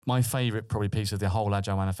my favourite probably piece of the whole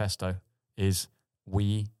Agile manifesto is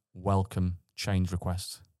we welcome change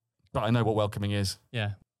requests. But I know what welcoming is.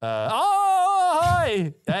 Yeah.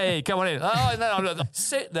 Hi! Hey, come on in. Oh, no,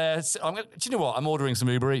 sit there. Do you know what? I'm ordering some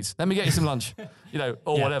Uber Eats. Let me get you some lunch,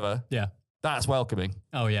 or whatever. Yeah. That's welcoming.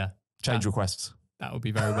 Oh, yeah. Change requests. That would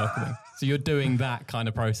be very welcoming. So you're doing that kind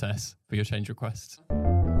of process for your change requests.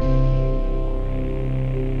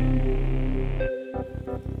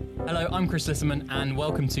 Hello, I'm Chris Lisserman, and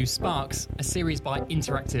welcome to Sparks, a series by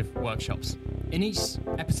Interactive Workshops. In each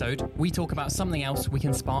episode, we talk about something else we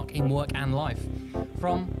can spark in work and life.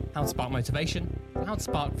 From how to spark motivation, to how to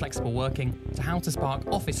spark flexible working, to how to spark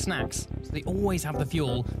office snacks, so they always have the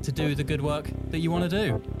fuel to do the good work that you want to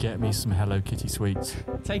do. Get me some Hello Kitty sweets.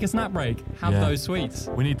 Take a snap break. Have those sweets.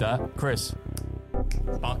 We need that. Chris.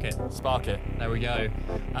 Spark it. Spark it. There we go.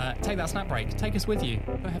 Take that snap break. Take us with you.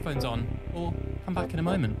 Put headphones on or come back in a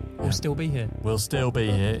moment. We'll still be here. We'll still be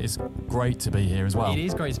here. It's great to be here as well. It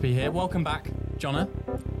is great to be here. Welcome back, Jonna.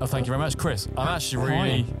 Oh, thank you very much, Chris. I'm actually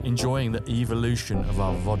really enjoying the evolution of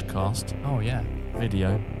our vodcast. Oh, yeah.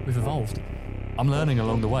 Video. We've evolved. I'm learning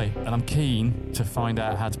along the way, and I'm keen to find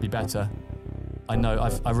out how to be better. I know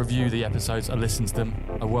I review the episodes, I listen to them,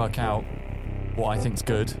 I work out what I think's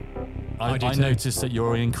good. I noticed that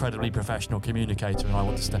you're an incredibly professional communicator, and I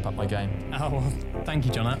want to step up my game. Oh, well, thank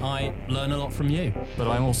you, Jonna. I learn a lot from you. But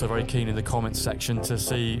I'm also very keen in the comments section to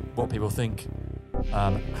see what people think,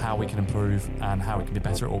 how we can improve, and how we can be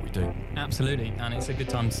better at what we do. Absolutely, and it's a good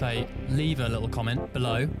time to say, leave a little comment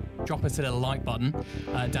below, drop us a little like button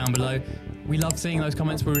down below. We love seeing those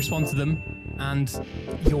comments, we respond to them, and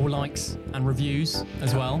your likes and reviews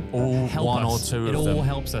as well. All help one us. or two it of them. It all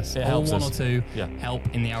helps us. It all helps one us. or two Yeah. help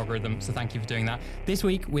in the algorithm, so thank you for doing that. This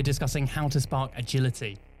week, we're discussing how to spark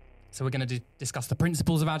agility. So we're going to discuss the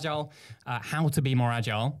principles of Agile, how to be more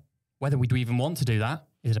agile, whether we do even want to do that.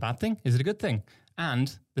 Is it a bad thing? Is it a good thing?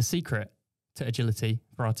 And the secret to agility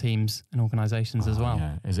for our teams and organizations as well.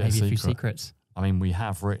 Yeah. Is it Maybe a few secret? secrets. I mean, we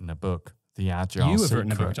have written a book, The Agile You have Secret.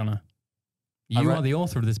 written a book, Jonna. You are the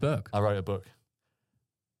author of this book. I wrote a book.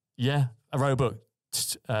 Yeah, I wrote a book.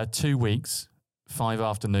 2 weeks, 5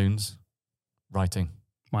 afternoons, writing.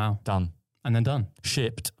 Wow. Done. And then done.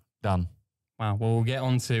 Shipped. Done. Wow. Well, we'll get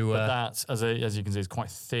on to... But that, as you can see, is quite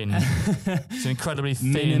thin. It's an incredibly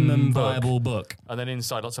thin minimum book. viable book. And then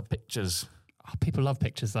inside, lots of pictures. Oh, people love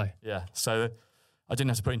pictures, though. Yeah, so I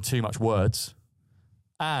didn't have to put in too much words.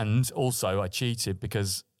 And also, I cheated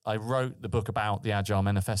because I wrote the book about the Agile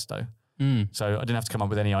manifesto. So I didn't have to come up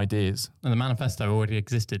with any ideas. And the manifesto already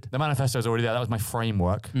existed. The manifesto was already there. That was my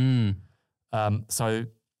framework. So,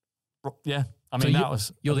 yeah, I mean,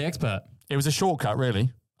 You're the expert. It was a shortcut,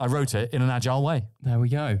 really. I wrote it in an agile way. There we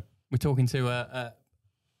go. We're talking to a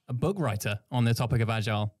book writer on the topic of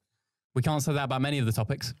Agile. We can't say that about many of the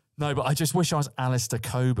topics. No, but I just wish I was Alistair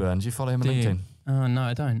Coburn. Do you follow him on LinkedIn? Oh, no,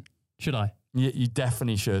 I don't. Should I? You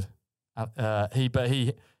definitely should.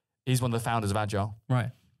 He's one of the founders of Agile.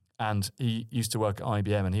 Right. And he used to work at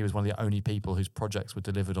IBM, and he was one of the only people whose projects were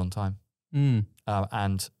delivered on time.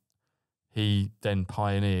 And he then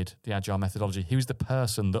pioneered the Agile methodology. He was the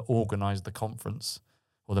person that organized the conference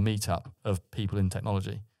or the meetup of people in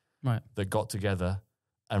technology that got together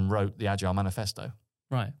and wrote the Agile manifesto.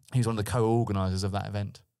 Right. He's one of the co-organizers of that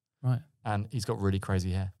event. Right. And he's got really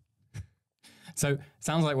crazy hair. So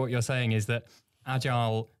sounds like what you're saying is that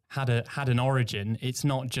Agile had an origin. It's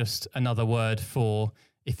not just another word for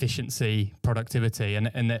efficiency, productivity,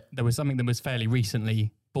 and that there was something that was fairly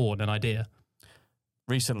recently born, an idea.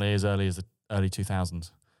 Recently, as early as the early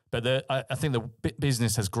 2000s. But I think the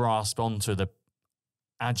business has grasped onto the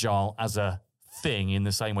Agile as a thing in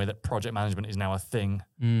the same way that project management is now a thing,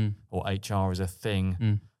 or HR is a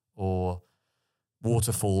thing, or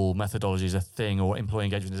waterfall methodology is a thing, or employee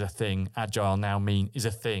engagement is a thing. Agile now is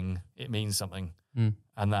a thing. It means something.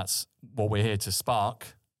 And that's what we're here to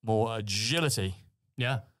spark, more agility.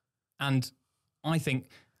 Yeah. And I think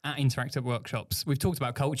at Interactive Workshops, we've talked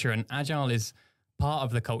about culture, and Agile is part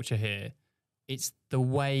of the culture here. It's the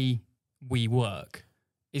way we work.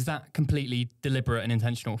 Is that completely deliberate and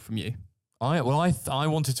intentional from you? I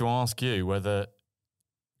wanted to ask you whether,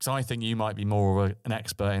 because I think you might be more of an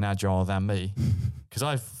expert in Agile than me, because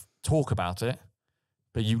I talk about it,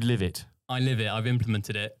 but you live it. I live it. I've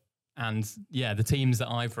implemented it. And yeah, the teams that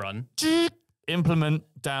I've run. Implement,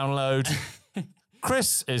 download.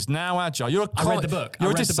 Chris is now Agile. I read the book.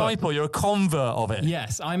 You're a disciple. You're a convert of it.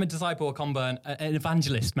 Yes, I'm a disciple, a convert, an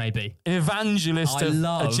evangelist maybe. An evangelist of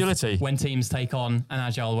agility. When teams take on an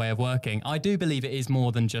Agile way of working. I do believe it is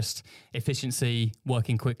more than just efficiency,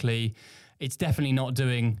 working quickly. It's definitely not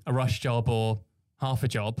doing a rush job or half a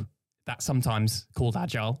job. that's sometimes called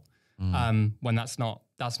agile, when that's not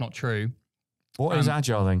true. What is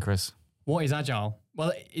agile then, Chris? What is agile?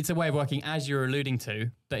 Well, it's a way of working, as you're alluding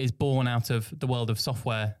to, that is born out of the world of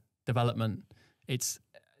software development. It's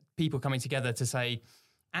people coming together to say,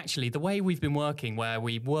 actually, the way we've been working, where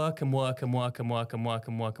we work and work and work and work and work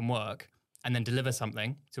and work and work, and then deliver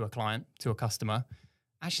something to a client, to a customer,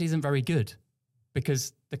 actually isn't very good,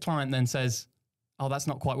 because the client then says, oh, that's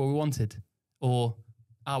not quite what we wanted. Or,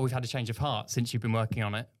 oh, we've had a change of heart since you've been working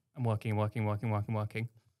on it and working.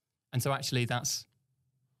 And so actually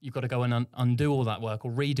you've got to go and undo all that work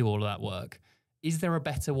or redo all of that work. Is there a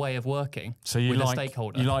better way of working with a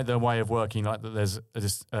stakeholder? You like the way of working, like that there's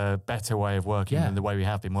a better way of working than the way we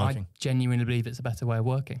have been working? I genuinely believe it's a better way of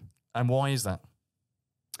working. And why is that?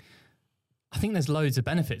 I think there's loads of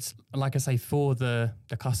benefits. Like I say, for the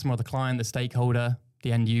customer or the client, the stakeholder,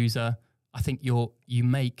 the end user, I think you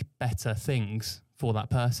make better things for that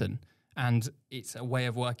person. And it's a way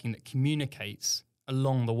of working that communicates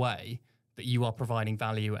along the way that you are providing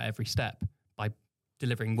value at every step by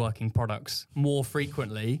delivering working products more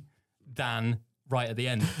frequently than right at the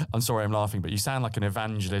end. I'm sorry I'm laughing, but you sound like an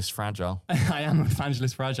evangelist for Agile. I am an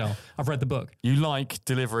evangelist for Agile. I've read the book. You like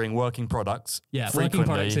delivering working products frequently. Working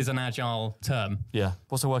products is an Agile term. Yeah.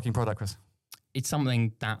 What's a working product, Chris? It's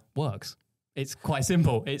something that works. It's quite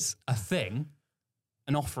simple. It's a thing,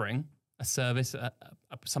 an offering, a service,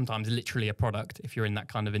 sometimes literally a product if you're in that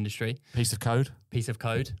kind of industry. Piece of code.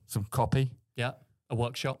 Some copy. Yeah. A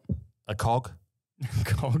workshop. A cog.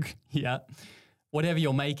 Cog, yeah. Whatever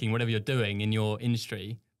you're making, whatever you're doing in your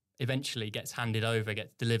industry, eventually gets handed over,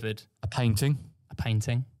 gets delivered. A painting,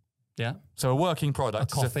 yeah. So a working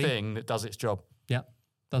product is a thing that does its job. Yeah,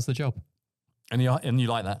 does the job. And you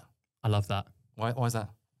like that? I love that. Why is that?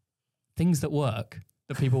 Things that work,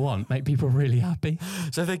 that people want, make people really happy.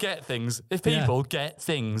 So if people get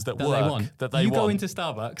things that work, they want. that they you want. go into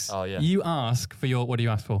Starbucks, oh, yeah. You ask for what do you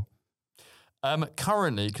ask for?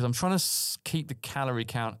 Currently, because I'm trying to keep the calorie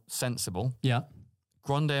count sensible. Yeah.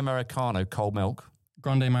 Grande Americano cold milk.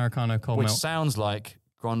 Grande Americano cold milk. Which sounds like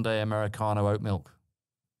Grande Americano oat milk.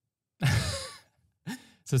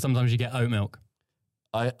 So sometimes you get oat milk.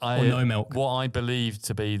 Or no milk. What I believe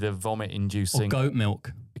to be the vomit-inducing. Or goat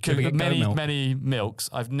milk. Many milks.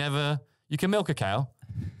 You can milk a cow.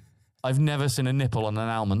 I've never seen a nipple on an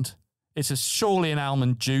almond. It's surely an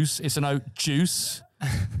almond juice. It's an oat juice.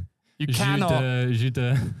 You cannot.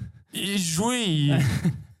 Jus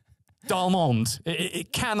d'almond.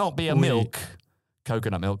 It cannot be a milk.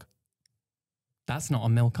 Coconut milk. That's not a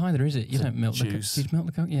milk either, is it? You don't milk juice. Do you milk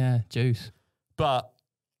the coconut? Yeah, juice. But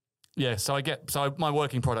yeah, so my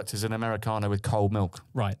working product is an Americano with cold milk.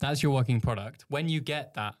 Right, that's your working product. When you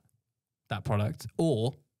get that product,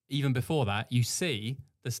 or even before that, you see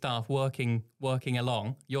the staff working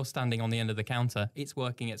along. You're standing on the end of the counter. It's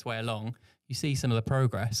working its way along. You see some of the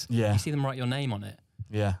progress. Yeah. You see them write your name on it.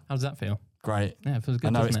 Yeah. How does that feel? Great. Yeah, it feels good. I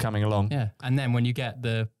know it's coming along. Yeah. And then when you get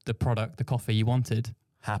the product, the coffee you wanted.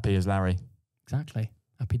 Happy as Larry. Exactly.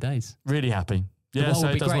 Happy days. Really happy. Yeah, the world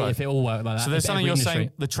would be great work. if it all worked like that. So there's something you're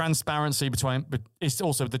saying, the transparency but it's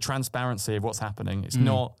also the transparency of what's happening. It's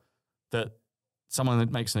not that someone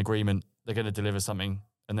that makes an agreement, they're going to deliver something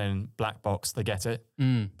and then black box, they get it.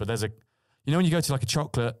 But there's when you go to like a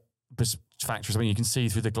chocolate factory or something, you can see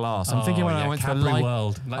through the glass. I'm thinking when I went to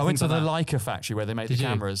the Leica factory where they make the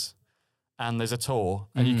cameras and there's a tour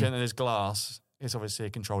and there's glass. It's obviously a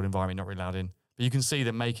controlled environment, not really allowed in. But you can see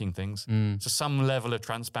them making things. So some level of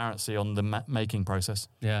transparency on the making process.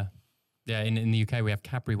 Yeah. Yeah, in the UK we have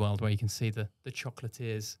Cadbury World where you can see the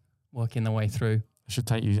chocolatiers working their way through. I should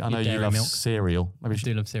take you. I know you love cereal. I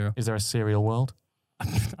do love cereal. Is there a cereal world?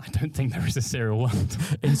 I don't think there is a cereal world.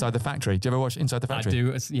 Inside the Factory. Do you ever watch Inside the Factory?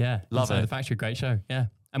 I do, yeah. Love Inside it. the Factory, great show, yeah.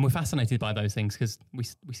 And we're fascinated by those things because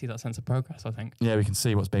we see that sense of progress, I think. Yeah, we can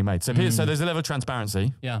see what's being made. So, so there's a level of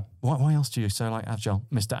transparency. Yeah. Why else do you so like Agile,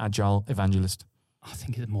 Mr. Agile Evangelist? I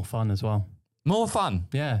think it's more fun as well. More fun?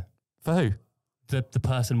 Yeah. For who? The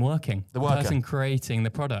person working. The worker. Person creating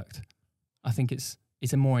the product. I think it's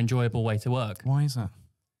a more enjoyable way to work. Why is that?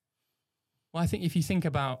 Well, I think if you think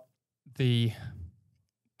about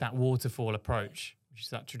that waterfall approach, which is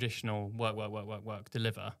that traditional work,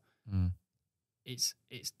 deliver, it's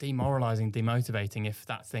demoralizing, demotivating if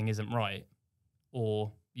that thing isn't right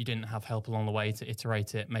or you didn't have help along the way to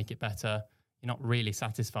iterate it, make it better. You're not really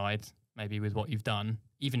satisfied maybe with what you've done.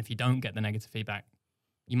 Even if you don't get the negative feedback,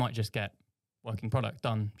 you might just get working product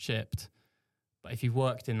done, shipped. But if you've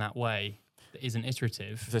worked in that way that isn't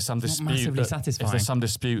iterative, if there's some it's not massively satisfying. If there's some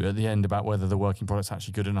dispute at the end about whether the working product's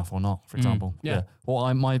actually good enough or not, for example. Yeah.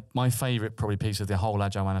 Well, my favourite probably piece of the whole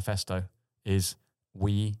Agile manifesto is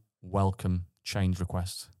we welcome change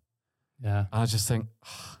requests. Yeah. And I just think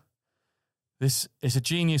this is a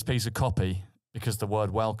genius piece of copy because the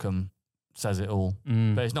word welcome says it all.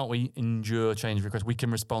 But it's not we endure change requests. We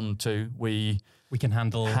can respond to, we can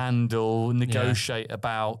handle, negotiate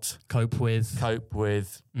about, cope with,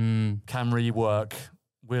 can rework,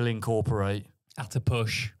 will incorporate. At a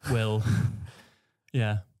push, will.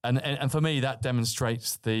 Yeah. And for me, that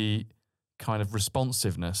demonstrates the kind of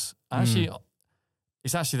responsiveness. Actually,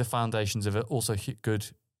 it's actually the foundations of also good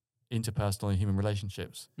interpersonal and human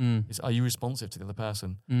relationships. Is, are you responsive to the other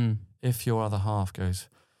person? If your other half goes,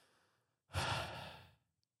 have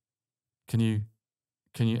you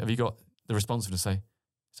got the responsiveness to say,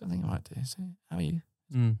 is everything all right, dear? How are you?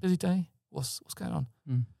 Busy day? What's going on?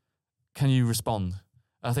 Can you respond?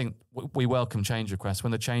 I think we welcome change requests.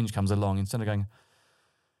 When the change comes along, instead of going,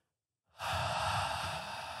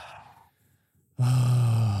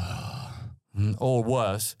 or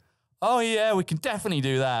worse, oh yeah, we can definitely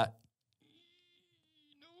do that.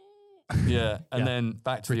 Yeah, and then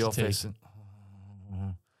back to the office.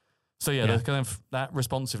 So yeah, the kind of that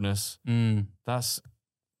responsiveness, that's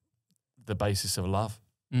the basis of love.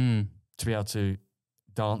 To be able to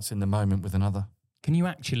dance in the moment with another. Can you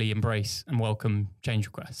actually embrace and welcome change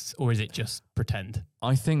requests, or is it just pretend?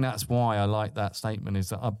 I think that's why I like that statement, is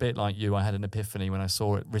that a bit like you, I had an epiphany when I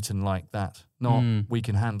saw it written like that. Not we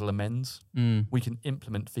can handle amends, we can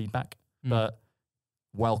implement feedback, but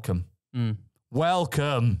welcome.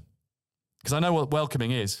 Welcome. Because I know what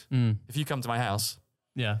welcoming is. If you come to my house,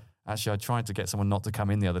 actually I tried to get someone not to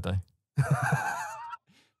come in the other day.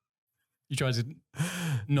 You tried to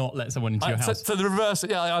not let someone into your house? So the reverse,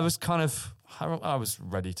 I was I was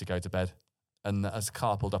ready to go to bed. And as a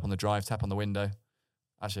car pulled up on the drive, tap on the window.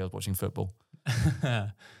 Actually, I was watching football.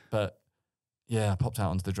 But yeah, I popped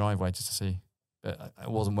out onto the driveway just to see. But it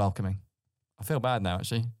wasn't welcoming. I feel bad now,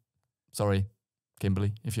 actually. Sorry,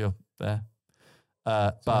 Kimberly, if you're there.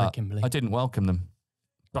 But Kimberly. I didn't welcome them.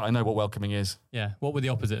 But I know what welcoming is. Yeah. What would the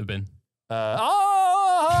opposite have been?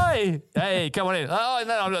 Hi! Hey, come on in. Oh,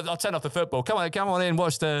 no, I'll turn off the football. Come on in.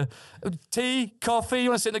 Watch the tea, coffee. You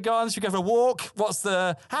want to sit in the garden? Should we go for a walk?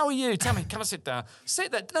 How are you? Tell me. Come and sit down.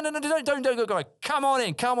 Sit there. No, don't go. Come on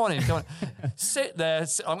in. Sit there.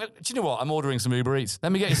 Do you know what? I'm ordering some Uber Eats.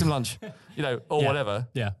 Let me get you some lunch. Or whatever.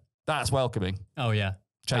 Yeah. That's welcoming. Oh, yeah.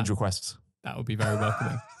 Change requests. That would be very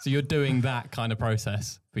welcoming. So you're doing that kind of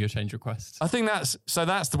process for your change requests. I think that's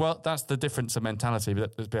the difference of mentality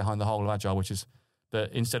that's behind the whole of Agile, which is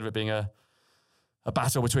that instead of it being a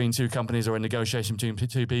battle between two companies or a negotiation between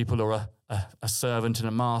two people or a servant and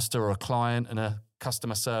a master or a client and a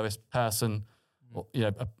customer service person, or,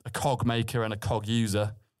 a cog maker and a cog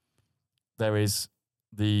user, there is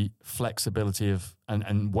the flexibility of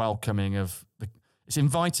and welcoming of it's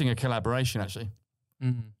inviting a collaboration actually.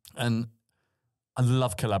 And I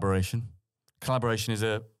love collaboration. Collaboration is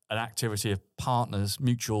an activity of partners,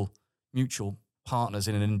 mutual partners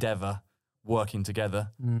in an endeavor working together.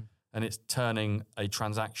 And it's turning a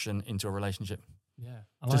transaction into a relationship. Yeah,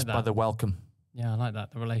 I like just that. by the welcome. Yeah, I like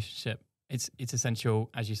that. The relationship. It's essential,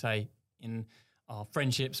 as you say, in our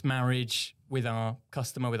friendships, marriage, with our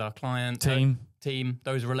customer, with our client. Team.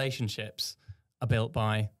 Those relationships are built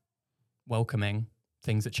by welcoming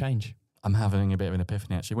things that change. I'm having a bit of an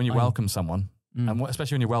epiphany, actually. When you welcome someone, and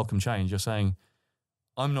especially when you welcome change, you're saying,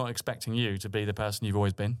 I'm not expecting you to be the person you've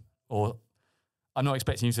always been, or I'm not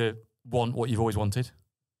expecting you to want what you've always wanted.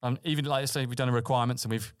 Even like, let's say we've done the requirements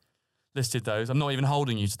and we've listed those. I'm not even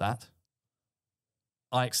holding you to that.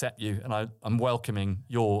 I accept you and I'm welcoming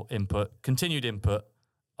your input, continued input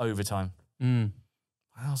over time.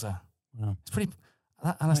 Wowza. Wow. It's pretty...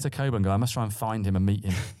 That Alistair Coburn guy, I must try and find him and meet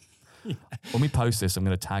him. Yeah. When we post this, I'm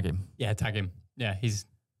going to tag him. Yeah, tag him. Yeah, he's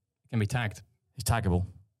going to be tagged. He's taggable.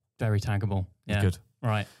 Very taggable. Yeah. Good.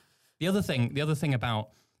 Right. The other thing about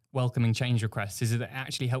welcoming change requests is that it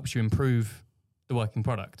actually helps you improve the working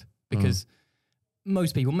product, because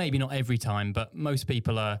most people, maybe not every time, but most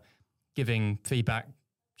people are giving feedback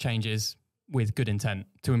changes with good intent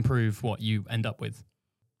to improve what you end up with.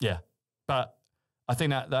 Yeah. But I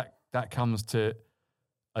think that comes to,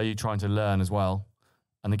 are you trying to learn as well?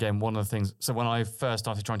 And again, one of the things, so when I first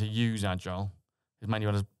started trying to use Agile, it was mainly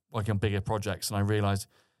when I was working on bigger projects, and I realized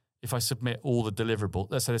if I submit all the deliverables,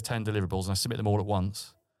 let's say there's 10 deliverables and I submit them all at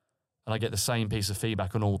once, and I get the same piece of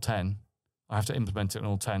feedback on all 10, I have to implement it on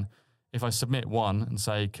all 10. If I submit one and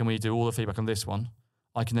say, can we do all the feedback on this one,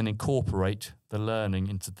 I can then incorporate the learning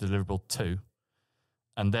into deliverable 2,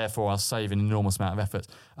 and therefore I'll save an enormous amount of effort.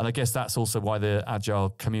 And I guess that's also why the Agile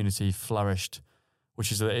community flourished,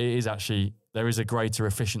 which is that it is actually, there is a greater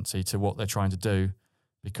efficiency to what they're trying to do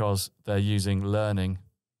because they're using learning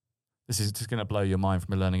this is just going to blow your mind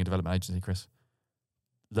from a learning and development agency, Chris.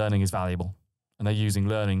 Learning is valuable, and they're using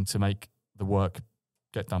learning to make the work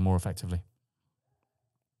get done more effectively.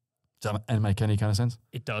 Does that make any kind of sense?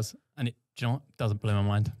 It does. And do you know what? It doesn't blow my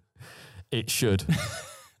mind. It should.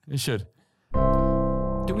 It should.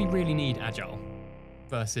 Do we really need Agile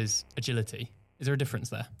versus agility? Is there a difference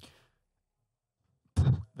there?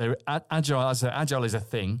 Agile is a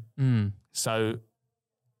thing. So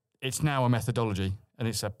it's now a methodology, and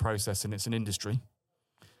it's a process, and it's an industry.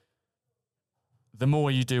 The more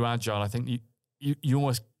you do Agile, I think you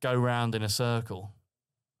almost go round in a circle,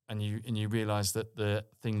 and you realise that the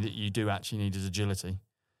thing that you do actually need is agility.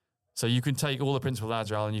 So you can take all the principles of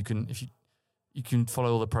Agile, and you can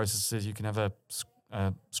follow all the processes. You can have a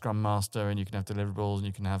Scrum Master, and you can have deliverables, and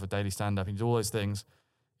you can have a daily stand-up, and all those things.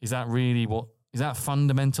 Is that really is that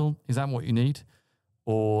fundamental? Is that what you need?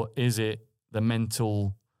 Or is it the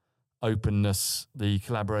mental openness, the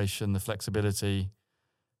collaboration, the flexibility?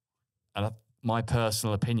 And my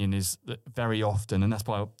personal opinion is that very often, and that's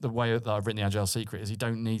why the way that I've written the Agile Secret is you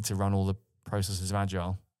don't need to run all the processes of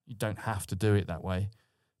Agile. You don't have to do it that way.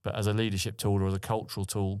 But as a leadership tool or as a cultural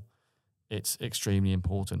tool, it's extremely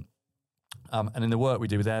important. And in the work we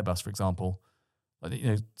do with Airbus, for example,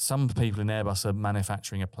 some people in Airbus are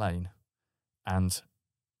manufacturing a plane, and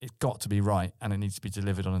it's got to be right, and it needs to be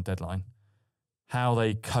delivered on a deadline. How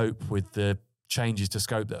they cope with the changes to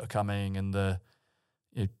scope that are coming and the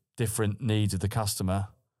different needs of the customer,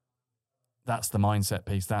 that's the mindset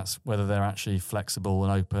piece. That's whether they're actually flexible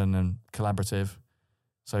and open and collaborative.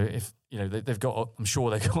 So if they've got, I'm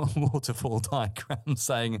sure they've got waterfall diagrams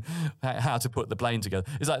saying how to put the plane together.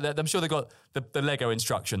 It's like I'm sure they've got the Lego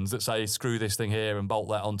instructions that say screw this thing here and bolt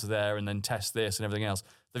that onto there and then test this and everything else.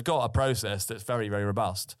 They've got a process that's very, very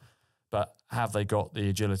robust, but have they got the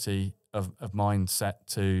agility of mindset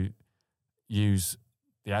to use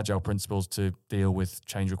the Agile principles to deal with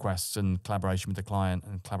change requests and collaboration with the client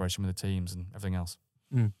and collaboration with the teams and everything else?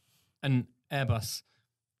 And Airbus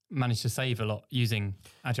managed to save a lot using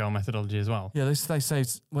Agile methodology as well. Yeah, they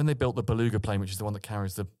saved, when they built the Beluga plane, which is the one that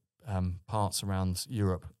carries the parts around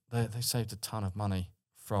Europe, they saved a ton of money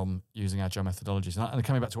from using Agile methodologies. And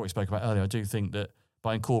coming back to what we spoke about earlier, I do think that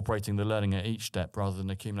by incorporating the learning at each step rather than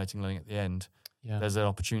accumulating learning at the end, there's an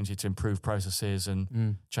opportunity to improve processes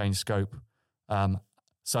and change scope.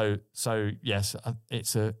 So yes,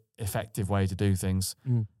 it's an effective way to do things.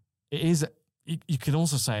 It is. You can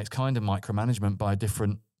also say it's kind of micromanagement by a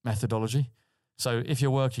different methodology. So if you're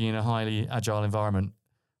working in a highly agile environment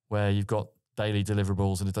where you've got daily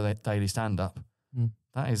deliverables and a daily stand-up,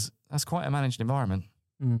 that's quite a managed environment.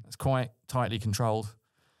 It's quite tightly controlled.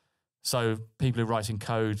 So people who are writing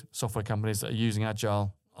code, software companies that are using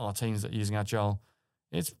Agile, our teams that are using Agile,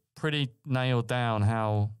 it's pretty nailed down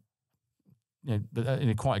how, in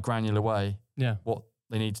a quite a granular way, what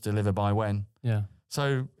they need to deliver by when.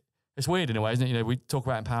 So it's weird in a way, isn't it? We talk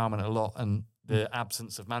about empowerment a lot and the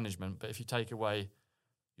absence of management, but if you take away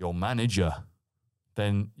your manager,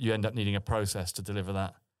 then you end up needing a process to deliver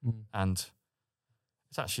that. And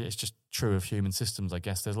it's just true of human systems, I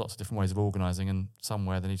guess. There's lots of different ways of organising, and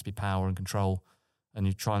somewhere there needs to be power and control. And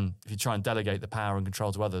if you try and delegate the power and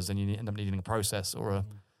control to others, then you end up needing a process or a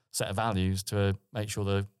set of values to make sure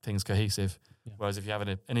the thing's cohesive. Whereas if you have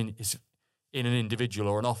in an individual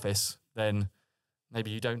or an office, then maybe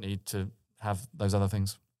you don't need to have those other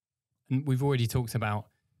things. And we've already talked about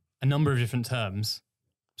a number of different terms: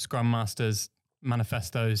 Scrum Masters,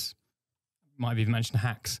 manifestos, might have even mentioned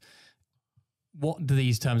hacks. What do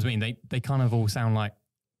these terms mean? They kind of all sound like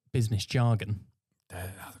business jargon.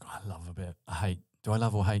 I love a bit. Do I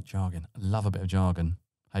love or hate jargon? I love a bit of jargon.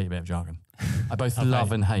 Hate a bit of jargon. I both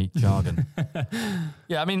love and hate jargon.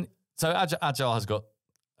 Yeah, I mean, so Agile has got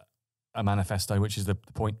a manifesto, which is the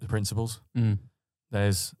principles.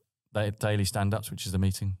 There's daily stand-ups, which is the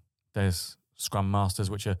meeting. There's Scrum Masters,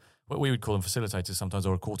 which are what we would call them facilitators sometimes,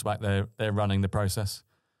 or a quarterback. They're running the process.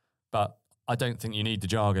 But I don't think you need the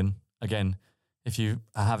jargon. Again, if you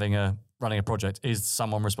are running a project, is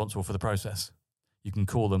someone responsible for the process? You can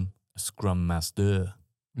call them a Scrum Master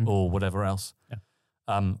or whatever else.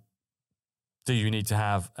 Do you need to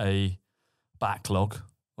have a backlog,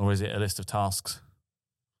 or is it a list of tasks?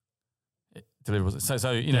 Deliverables. So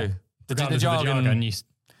the jargon,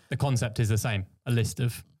 the concept is the same. A list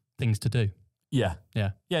of things to do. Yeah.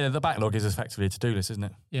 The backlog is effectively a to-do list, isn't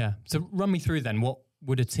it? Yeah. So run me through then. What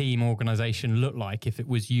would a team organization look like if it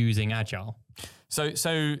was using Agile? So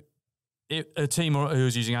a team who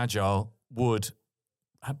is using Agile would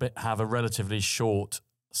have a relatively short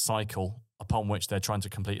cycle upon which they're trying to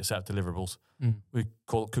complete a set of deliverables. We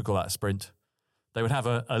could call that a sprint. They would have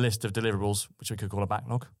a list of deliverables, which we could call a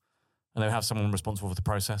backlog. and they'll have someone responsible for the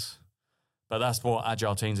process. But that's what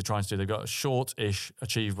Agile teams are trying to do. They've got a short-ish,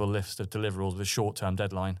 achievable list of deliverables with a short-term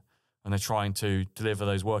deadline, and they're trying to deliver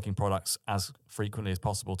those working products as frequently as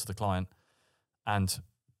possible to the client. And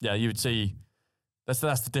yeah, you would see that's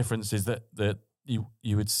the difference, is that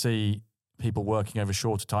you would see people working over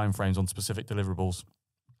shorter timeframes on specific deliverables,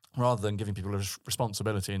 rather than giving people a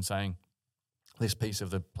responsibility and saying, this piece of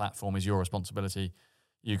the platform is your responsibility.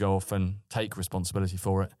 You go off and take responsibility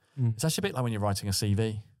for it. It's actually a bit like when you're writing a CV.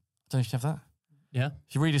 I don't know if you have that. Yeah.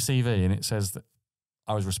 If you read a CV and it says that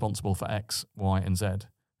I was responsible for X, Y, and Z,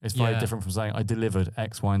 it's very different from saying I delivered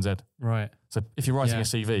X, Y, and Z. Right. So if you're writing a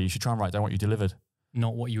CV, you should try and write down what you delivered.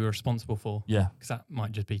 Not what you were responsible for. Yeah. Because that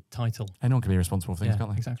might just be title. Anyone can be responsible for things, can't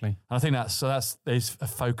they? Exactly. And I think that's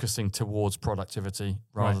focusing towards productivity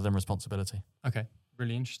rather than responsibility. Okay.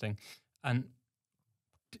 Really interesting. And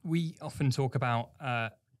we often talk about,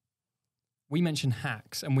 we mention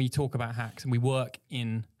hacks, and we talk about hacks, and we work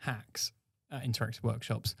in hacks at interactive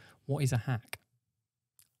workshops. What is a hack?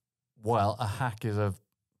 Well, a hack is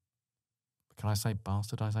can I say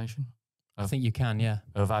bastardization? I think you can, yeah.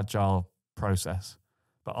 Of Agile process.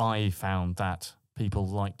 But I found that people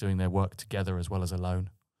like doing their work together as well as alone.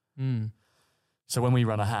 So when we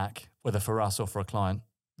run a hack, whether for us or for a client,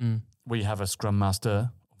 we have a Scrum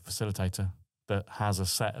Master or facilitator that has a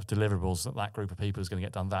set of deliverables that group of people is going to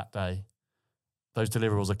get done that day. Those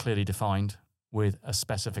deliverables are clearly defined with a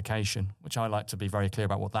specification, which I like to be very clear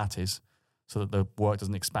about what that is, so that the work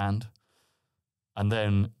doesn't expand. And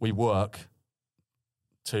then we work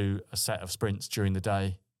to a set of sprints during the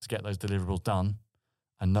day to get those deliverables done,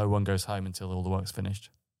 and no one goes home until all the work's finished.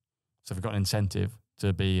 So we've got an incentive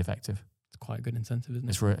to be effective. It's quite a good incentive, isn't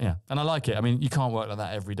it? It's yeah. And I like it. I mean, you can't work like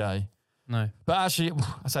that every day. No. But actually,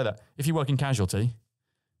 I say that, if you work in casualty,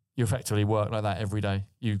 you effectively work like that every day.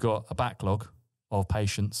 You've got a backlog of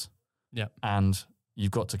patients. Yeah. And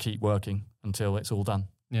you've got to keep working until it's all done.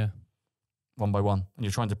 Yeah. One by one. And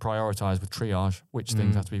you're trying to prioritize with triage which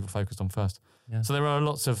things have to be focused on first. Yeah. So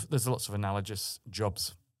there's lots of analogous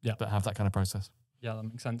jobs that have that kind of process. Yeah, that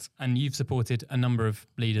makes sense. And you've supported a number of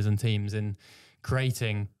leaders and teams in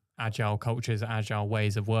creating agile cultures, agile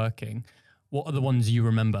ways of working. What are the ones you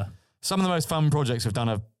remember? Some of the most fun projects we've done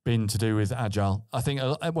have been to do with Agile. I think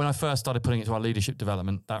when I first started putting it to our leadership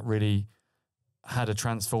development, that really had a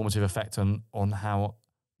transformative effect on how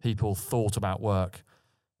people thought about work,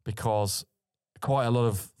 because quite a lot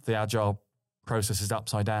of the Agile process is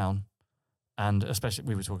upside down. And especially,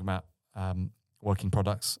 we were talking about working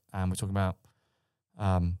products, and we're talking about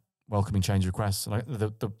welcoming change requests.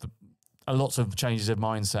 And lots of changes of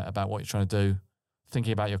mindset about what you're trying to do,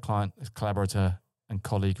 thinking about your client as collaborator and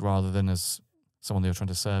colleague rather than as someone that you're trying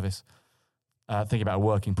to service. Thinking about a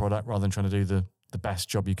working product rather than trying to do the best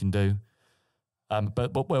job you can do.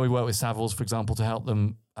 But where we work with Savills, for example, to help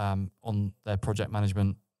them on their project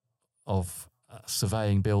management of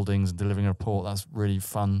surveying buildings and delivering a report, that's really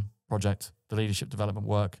fun project, the leadership development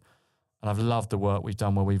work. And I've loved the work we've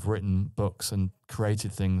done where we've written books and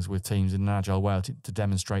created things with teams in an agile way to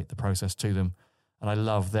demonstrate the process to them. And I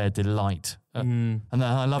love their delight. And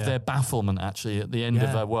I love their bafflement, actually, at the end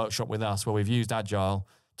of a workshop with us where we've used Agile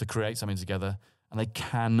to create something together, and they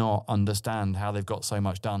cannot understand how they've got so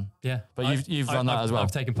much done. Yeah. But you've done that as well.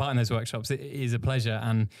 I've taken part in those workshops. It is a pleasure.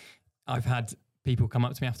 And I've had people come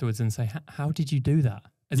up to me afterwards and say, how did you do that?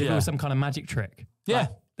 As if it was some kind of magic trick. Yeah. Like,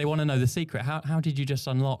 they want to know the secret. How did you just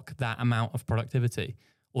unlock that amount of productivity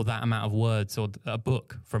or that amount of words or a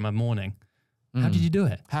book from a morning? How did you do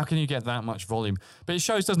it? How can you get that much volume? But it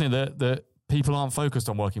shows, doesn't it, that people aren't focused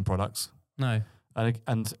on working products. No.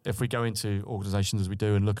 And if we go into organizations as we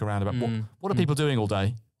do and look around about what are people doing all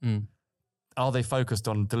day? Are they focused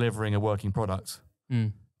on delivering a working product?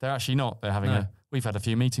 They're actually not. They're having we've had a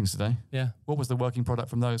few meetings today. Yeah. What was the working product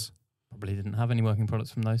from those? Probably didn't have any working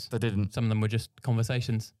products from those. They didn't. Some of them were just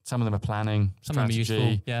conversations. Some of them are planning, some strategy, of them are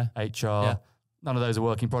useful. Yeah. HR. Yeah. None of those are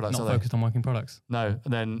working products, not focused on working products. No.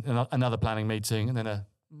 And then another planning meeting, and then a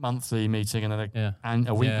monthly meeting, and then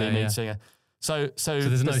a weekly meeting. So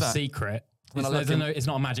there's no secret. It's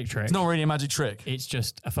not a magic trick. It's not really a magic trick. It's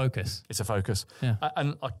just a focus. It's a focus. Yeah.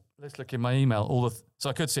 Let's look in my email. So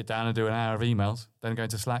I could sit down and do an hour of emails, then go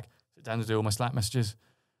into Slack, sit down to do all my Slack messages.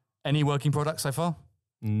 Any working products so far?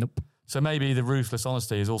 Nope. So maybe the ruthless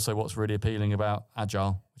honesty is also what's really appealing about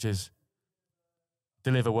Agile, which is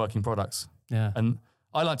deliver working products. Yeah. And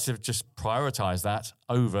I like to just prioritize that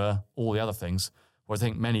over all the other things, where I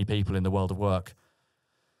think many people in the world of work,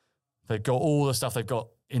 they've got all the stuff they've got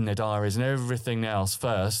in their diaries and everything else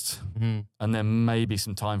first, and then maybe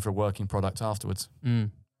some time for a working product afterwards.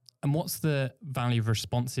 And what's the value of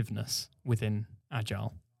responsiveness within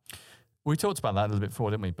Agile? We talked about that a little bit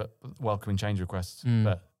before, didn't we? But welcoming change requests.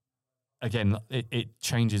 But again, it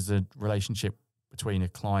changes the relationship between a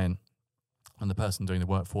client and the person doing the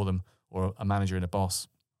work for them, or a manager and a boss.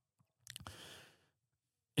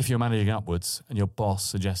 If you're managing upwards and your boss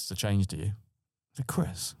suggests a change to you, say,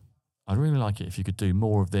 Chris, I'd really like it if you could do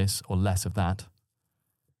more of this or less of that.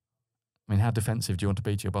 I mean, how defensive do you want to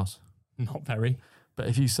be to your boss? Not very. But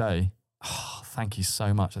if you say, oh, thank you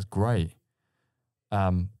so much, that's great.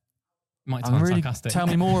 Might sound sarcastic. Tell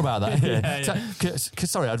me more about that. Yeah.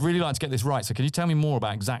 Sorry, I'd really like to get this right. So can you tell me more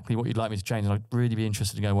about exactly what you'd like me to change? And I'd really be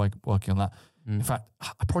interested to go working on that. In fact,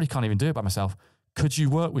 I probably can't even do it by myself. Could you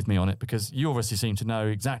work with me on it? Because you obviously seem to know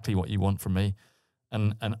exactly what you want from me.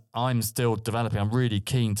 And I'm still developing. I'm really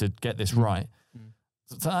keen to get this right.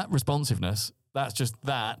 So that responsiveness, that's just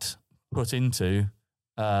that put into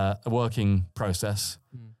a working process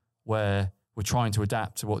where we're trying to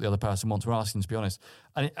adapt to what the other person wants. We're asking, to be honest.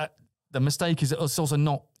 And the mistake is it's also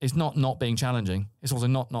not being challenging. It's also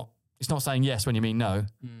it's not saying yes when you mean no,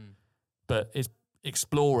 but it's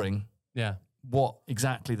exploring what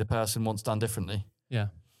exactly the person wants done differently. Yeah.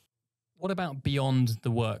 What about beyond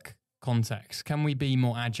the work context? Can we be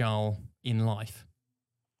more agile in life?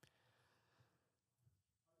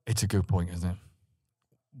 It's a good point, isn't it?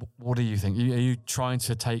 What do you think? Are you trying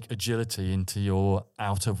to take agility into your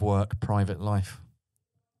out of work private life?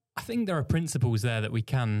 I think there are principles there that we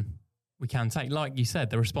can take. Like you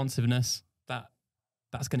said, the responsiveness,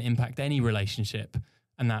 that's going to impact any relationship,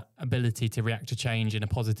 and that ability to react to change in a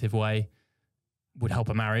positive way would help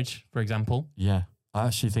a marriage, for example. Yeah. I'm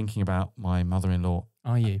actually thinking about my mother-in-law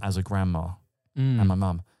as a grandma and my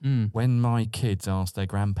mum. When my kids ask their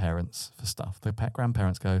grandparents for stuff, their pet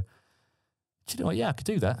grandparents go, do you know what? Yeah, I could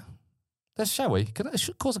do that. Shall we?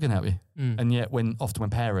 Of course I can help you. And yet often when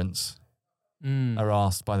parents are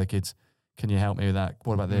asked by the kids, can you help me with that?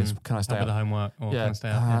 What about this? Can I stay up with the homework? Or can I stay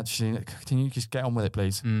up? Actually, can you just get on with it,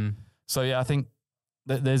 please? So yeah, I think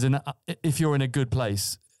that if you're in a good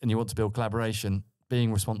place and you want to build collaboration,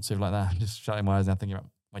 being responsive like that, just shutting my eyes now thinking about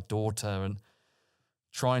my daughter and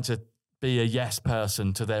trying to be a yes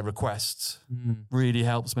person to their requests really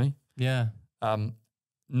helps me. Yeah.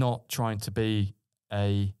 Not trying to be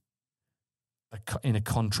in a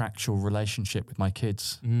contractual relationship with my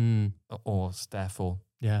kids or Steph or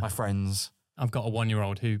my friends. I've got a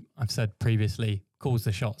 1-year-old who I've said previously calls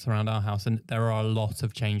the shots around our house, and there are a lot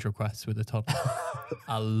of change requests with the toddler.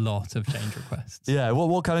 A lot of change requests. Yeah.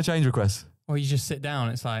 What kind of change requests? Well, you just sit down.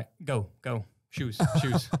 It's like, go, shoes,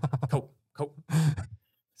 coat.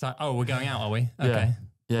 It's like, oh, we're going out, are we? Okay.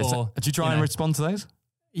 Yeah. So, do you try and respond to those?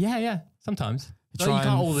 Yeah. Sometimes. You can't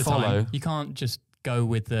all the time. You can't just go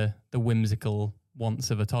with the whimsical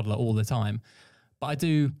wants of a toddler all the time. But I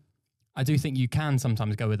do think you can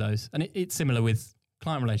sometimes go with those. And it's similar with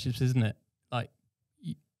client relationships, isn't it? Like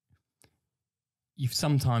you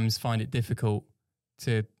sometimes find it difficult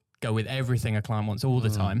to go with everything a client wants all the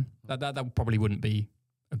time. That probably wouldn't be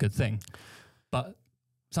a good thing. But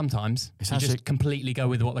sometimes you just completely go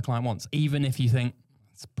with what the client wants, even if you think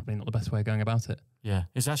it's probably not the best way of going about it. Yeah,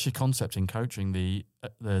 it's actually a concept in coaching, the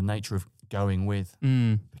nature of going with.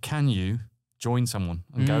 Can you join someone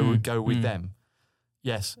and go with them?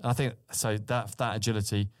 Yes, and I think so. That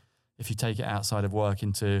agility, if you take it outside of work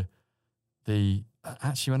into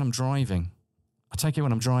actually when I'm driving, I take it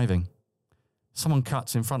when I'm driving. Someone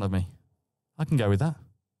cuts in front of me, I can go with that,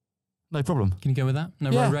 no problem. Can you go with that? No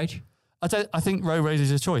road rage. I think road rage is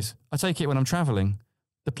a choice. I take it when I'm traveling.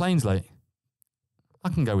 The plane's late, I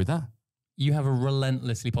can go with that. You have a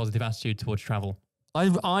relentlessly positive attitude towards travel.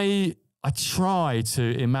 I try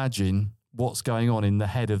to imagine what's going on in the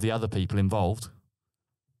head of the other people involved.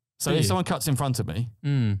 So if someone cuts in front of me,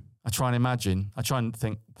 I try and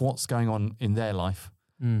think what's going on in their life.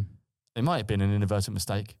 It might have been an inadvertent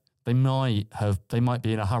mistake. They might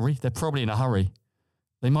be in a hurry. They're probably in a hurry.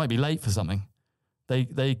 They might be late for something.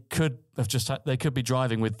 They could be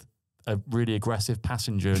driving with a really aggressive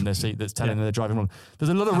passenger in their seat that's telling them they're driving wrong. There's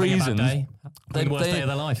a lot of reasons. The worst day of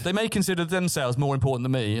their life. They may consider themselves more important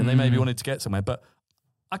than me, and they maybe wanted to get somewhere, but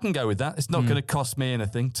I can go with that. It's not going to cost me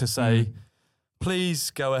anything to say,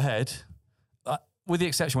 please go ahead, with the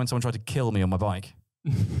exception when someone tried to kill me on my bike.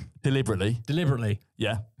 Deliberately.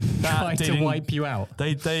 Yeah. Tried to wipe you out.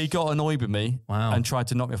 They got annoyed with me and tried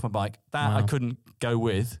to knock me off my bike. I couldn't go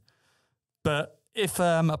with. But if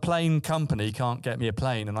a plane company can't get me a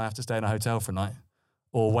plane and I have to stay in a hotel for a night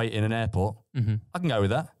or wait in an airport, I can go with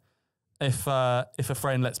that. If a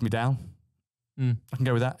friend lets me down, I can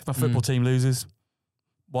go with that. If my football team loses,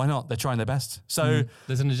 why not? They're trying their best. So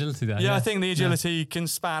there's an agility there. Yeah, I think the agility can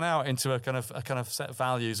span out into a kind of set of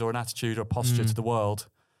values or an attitude or a posture to the world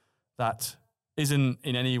that isn't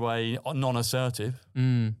in any way non-assertive,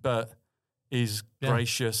 but is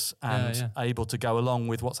gracious and able to go along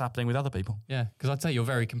with what's happening with other people. Yeah, because I'd say you're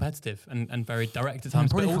very competitive and very direct at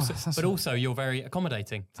times, but also you're very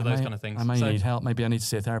accommodating to those kind of things. I may need help. Maybe I need to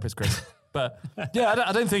see a therapist, Chris. But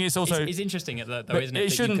I don't think it's also... It's interesting, though, isn't it,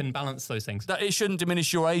 that you can balance those things. That it shouldn't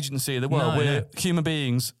diminish your agency in the world. Where human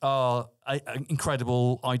beings are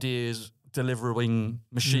incredible ideas, delivering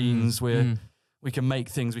machines where we can make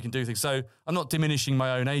things, we can do things. So I'm not diminishing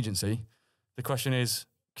my own agency. The question is,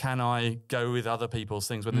 can I go with other people's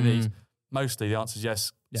things when they need? Mostly the answer is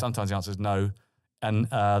yes. Yeah. Sometimes the answer is no. And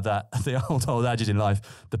that the old adage in life,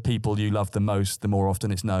 the people you love the most, the more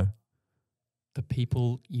often it's no. The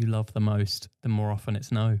people you love the most, the more often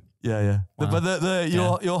it's no. Yeah. Wow. But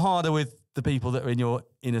you're harder with the people that are in your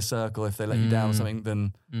inner circle if they let you down or something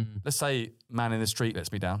than, let's say, man in the street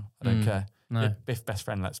lets me down. I don't care. No. If best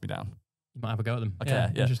friend lets me down. You might have a go at them. Okay,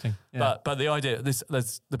 yeah. Interesting. Yeah. But the idea, there's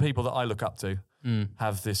the people that I look up to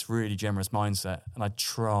have this really generous mindset, and I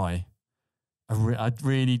try. I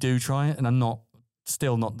really do try it, and I'm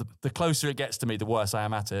still not. The closer it gets to me, the worse I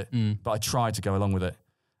am at it. But I try to go along with it,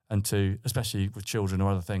 and especially with children or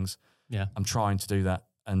other things. Yeah, I'm trying to do that,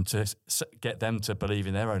 and to get them to believe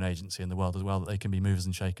in their own agency in the world as well, that they can be movers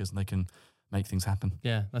and shakers, and they can make things happen.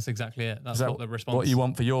 Yeah, that's exactly it. That's what the response. What you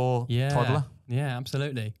want for your toddler? Yeah,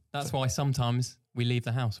 absolutely. That's why sometimes we leave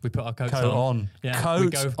the house. We put our coat on. Yeah,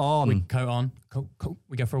 coat on. Coat on. Coat.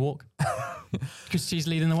 We go for a walk. Because she's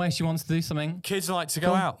leading the way. She wants to do something. Kids like to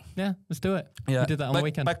go out. Yeah, let's do it. Yeah. We did that on the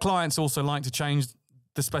weekend. But clients also like to change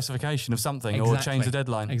the specification of something or change the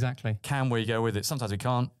deadline. Exactly. Can we go with it? Sometimes we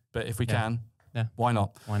can't, but if we can, why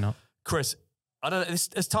not? Why not? Chris, I don't know,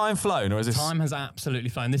 has time flown or is this... Time has absolutely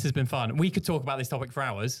flown. This has been fun. We could talk about this topic for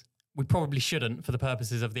hours. We probably shouldn't for the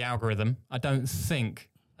purposes of the algorithm. I don't think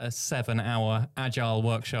a 7-hour Agile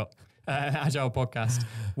workshop, Agile podcast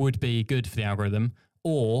would be good for the algorithm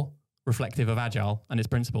or reflective of Agile and its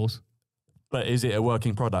principles. But is it a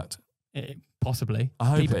working product? Possibly. I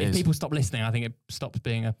hope it is. If people stop listening, I think it stops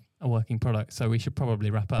being a working product. So we should probably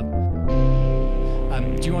wrap up.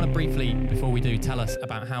 Do you want to briefly, before we do, tell us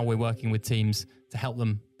about how we're working with teams to help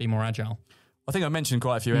them be more agile? I think I mentioned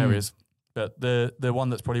quite a few areas, but the one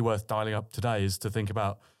that's probably worth dialing up today is to think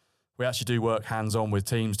about, we actually do work hands-on with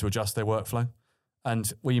teams to adjust their workflow.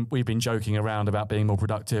 And we've been joking around about being more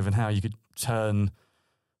productive and how you could turn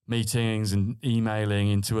meetings and emailing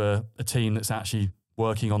into a team that's actually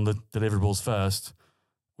working on the deliverables first.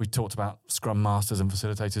 We talked about Scrum Masters and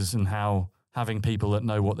facilitators and how having people that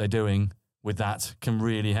know what they're doing with that can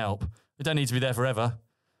really help. They don't need to be there forever,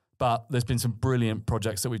 but there's been some brilliant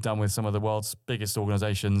projects that we've done with some of the world's biggest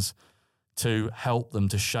organizations to help them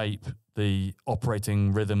to shape the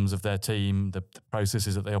operating rhythms of their team, the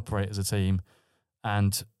processes that they operate as a team.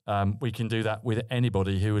 And we can do that with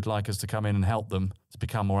anybody who would like us to come in and help them to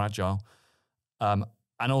become more agile. And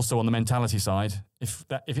also on the mentality side, if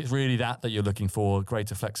it's really that you're looking for,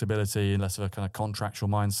 greater flexibility and less of a kind of contractual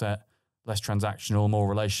mindset, less transactional, more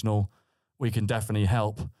relational, we can definitely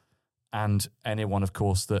help. And anyone, of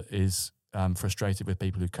course, that is frustrated with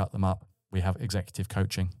people who cut them up, we have executive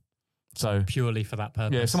coaching. So purely for that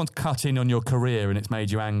purpose. Yeah, if someone's cut in on your career and it's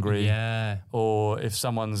made you angry, or if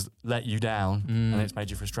someone's let you down and it's made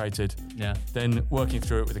you frustrated, then working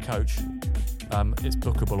through it with a coach, it's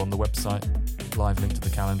bookable on the website, live link to the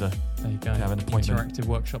calendar. There you go. You have an appointment.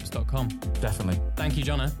 Interactiveworkshops.com. Definitely. Thank you,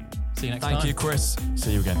 Jono. See you next time. Thank you, Chris.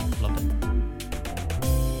 See you again. Lovely.